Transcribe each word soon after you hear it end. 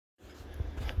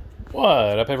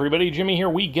What up, everybody? Jimmy here.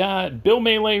 We got Bill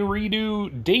Melee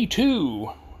Redo Day 2.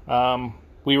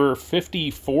 We were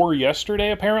 54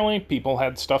 yesterday, apparently. People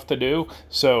had stuff to do.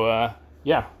 So,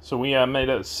 yeah. So we made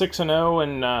a 6-0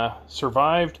 and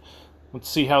survived. Let's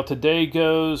see how today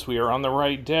goes. We are on the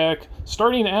right deck.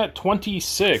 Starting at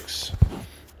 26,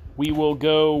 we will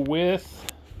go with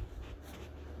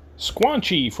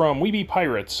Squanchy from Weeby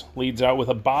Pirates. Leads out with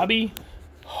a Bobby.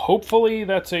 Hopefully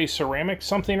that's a ceramic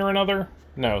something or another.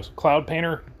 No, Cloud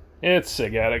Painter. It's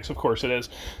Sig Addicts, of course it is.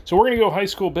 So we're going to go High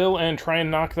School Bill and try and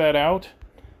knock that out.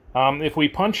 If we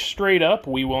punch straight up,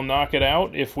 we will knock it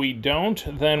out. If we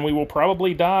don't, then we will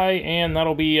probably die, and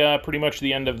that'll be pretty much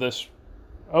the end of this.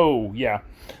 Oh, yeah.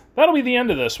 That'll be the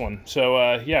end of this one.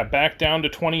 So, yeah, back down to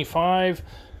 25.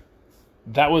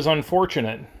 That was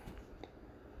unfortunate.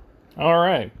 All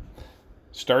right.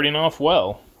 Starting off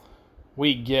well.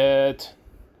 We get...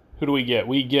 Who do we get?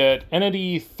 We get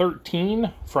Entity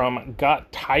 13 from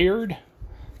Got Tired.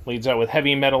 Leads out with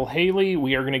Heavy Metal Haley.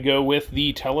 We are going to go with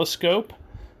the Telescope.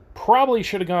 Probably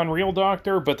should have gone Real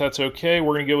Doctor, but that's okay.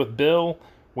 We're going to go with Bill.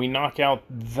 We knock out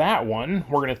that one.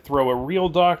 We're going to throw a Real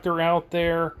Doctor out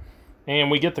there.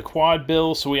 And we get the Quad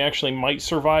Bill, so we actually might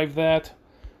survive that.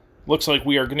 Looks like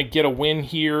we are going to get a win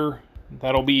here.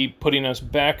 That'll be putting us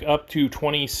back up to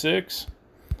 26.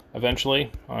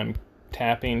 Eventually, I'm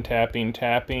tapping.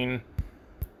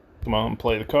 Come on,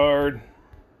 play the card.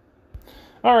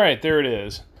 Alright, there it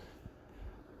is.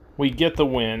 We get the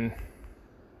win.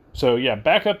 So, yeah,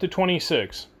 back up to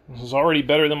 26. This is already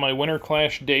better than my Winter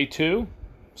Clash Day 2.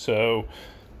 So,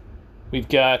 we've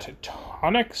got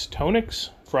Tonix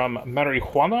from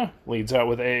Marijuana. Leads out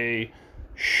with a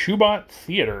Schubot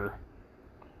Theater.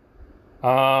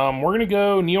 We're going to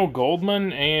go Neil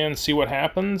Goldman and see what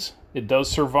happens. It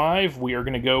does survive. We are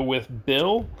going to go with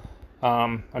Bill.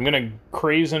 I'm going to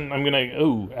craze and I'm going to...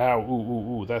 Ooh, ow,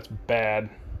 ooh, that's bad.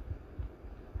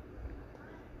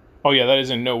 Oh yeah, that is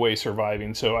in no way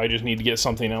surviving, so I just need to get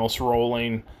something else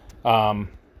rolling.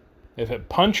 If it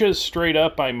punches straight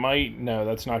up, I might... No,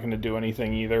 that's not going to do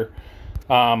anything either.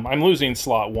 I'm losing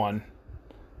slot 1.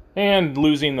 And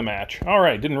losing the match.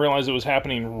 Alright, didn't realize it was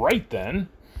happening right then.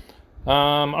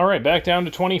 Alright, back down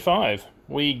to 25.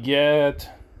 We get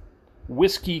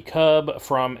Whiskey Cub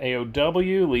from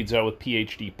AOW, leads out with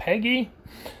PhD Peggy.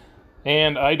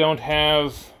 And I don't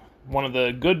have one of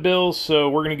the good bills, so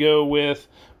we're going to go with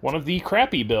one of the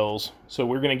crappy bills. So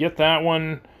we're going to get that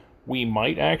one. We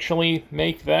might actually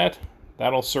make that.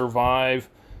 That'll survive.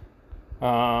 We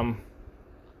got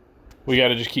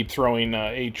to just keep throwing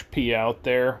HP out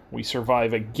there. We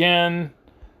survive again.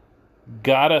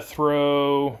 Gotta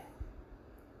throw...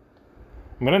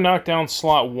 I'm going to knock down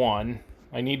slot 1.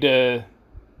 I need to...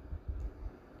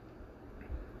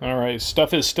 Alright,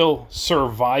 stuff is still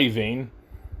surviving.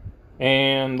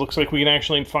 And looks like we can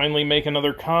actually finally make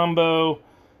another combo.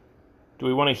 Do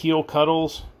we want to heal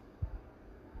Cuddles?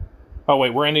 Oh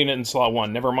wait, we're ending it in slot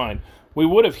 1. Never mind. We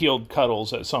would have healed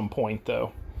Cuddles at some point,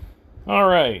 though.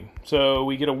 Alright, so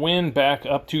we get a win back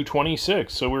up to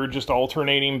 26. So we're just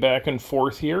alternating back and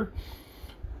forth here.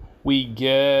 We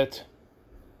get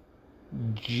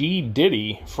G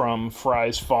Diddy from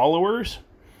Fry's Followers.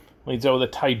 Leads out with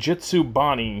a Taijutsu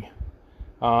Bonnie.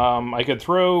 I could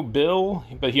throw Bill,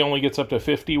 but he only gets up to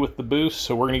 50 with the boost,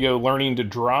 so we're going to go Learning to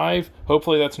Drive.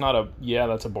 Hopefully that's not a... Yeah,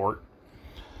 that's abort.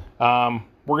 We're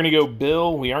going to go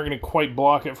Bill. We aren't going to quite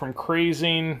block it from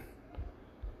crazing.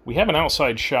 We have an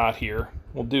outside shot here.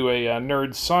 We'll do a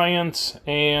Nerd Science,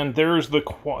 and there's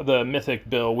the Mythic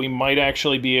Bill. We might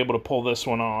actually be able to pull this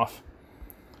one off.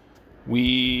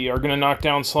 We are going to knock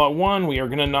down slot 1. We are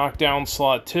going to knock down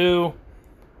slot 2.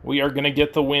 We are going to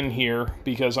get the win here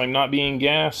because I'm not being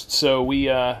gassed, so we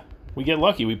get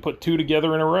lucky. We put 2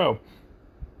 together in a row.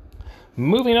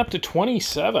 Moving up to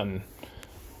 27,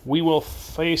 we will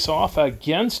face off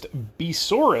against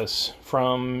Besaurus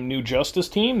from New Justice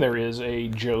Team. There is a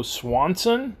Joe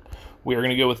Swanson. We are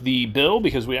going to go with the Bill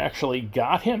because we actually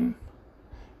got him.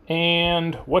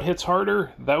 And what hits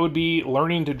harder? That would be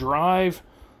Learning to Drive.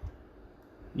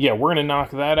 Yeah, we're going to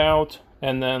knock that out.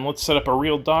 And then let's set up a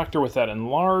Real Doctor with that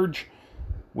Enlarge.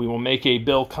 We will make a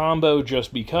Bill combo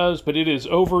just because, but it is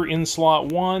over in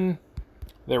slot 1.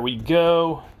 There we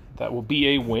go. That will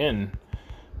be a win.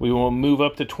 We will move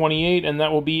up to 28, and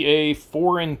that will be a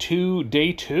 4-2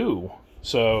 Day 2.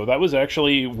 So that was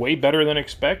actually way better than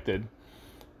expected.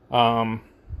 So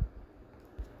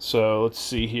let's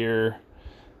see here.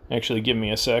 Actually, give me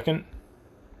a second.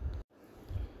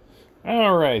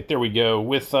 Alright, there we go.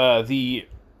 With the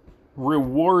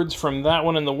rewards from that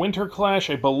one in the Winter Clash,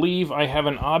 I believe I have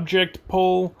an object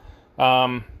pull.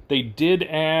 They did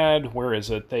add, where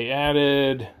is it? They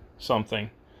added something.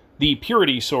 The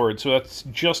Purity Sword, so that's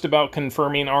just about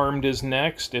confirming Armed is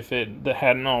next, if it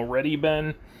hadn't already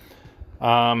been.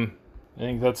 I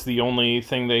think that's the only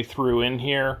thing they threw in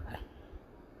here.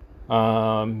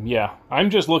 Yeah, I'm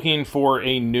just looking for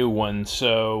a new one,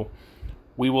 so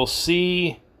we will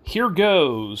see. Here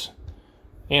goes.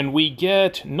 And we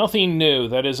get nothing new.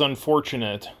 That is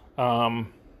unfortunate. But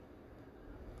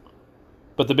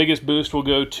the biggest boost will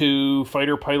go to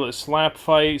Fighter Pilot Slap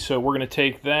Fight, so we're going to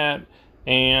take that,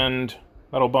 and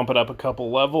that'll bump it up a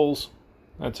couple levels.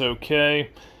 That's okay.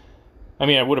 I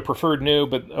mean, I would have preferred new,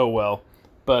 but oh well.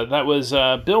 But that was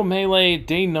Bill Melee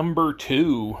Day number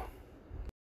 2.